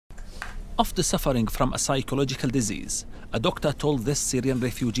After suffering from a psychological disease, a doctor told this Syrian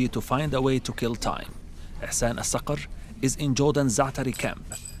refugee to find a way to kill time. Ehsan Al-Saqr is in Jordan's Zaatari camp,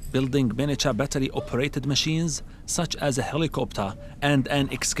 building miniature battery-operated machines such as a helicopter and an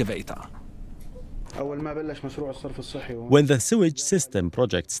excavator. When the sewage system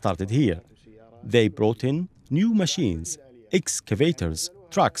project started here, they brought in new machines, excavators,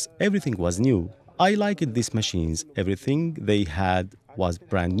 trucks, everything was new. I liked these machines, everything they had was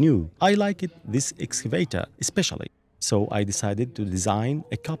brand new. I liked this excavator especially. So I decided to design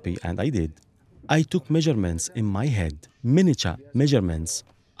a copy, and I did. I took measurements in my head, miniature measurements.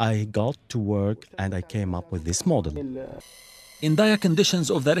 I got to work and I came up with this model. In dire conditions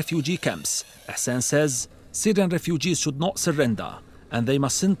of the refugee camps, Ehsan says Syrian refugees should not surrender and they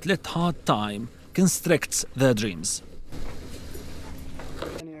mustn't let hard time constrict their dreams.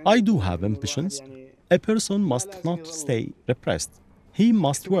 I do have ambitions. A person must not stay repressed. He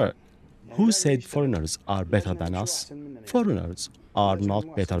must work. Who said foreigners are better than us? Foreigners are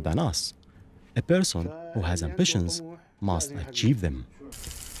not better than us. A person who has ambitions must achieve them.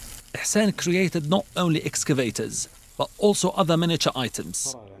 Ehsan created not only excavators, but also other miniature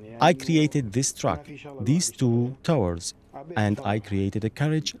items. I created this truck, these two towers, and I created a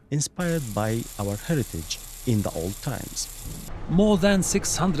carriage inspired by our heritage in the old times. More than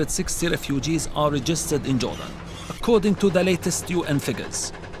 660 refugees are registered in Jordan, according to the latest UN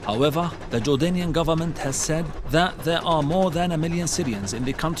figures. However, the Jordanian government has said that there are more than 1 million Syrians in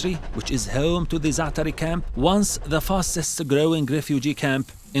the country, which is home to the Zaatari camp, once the fastest growing refugee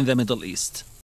camp in the Middle East.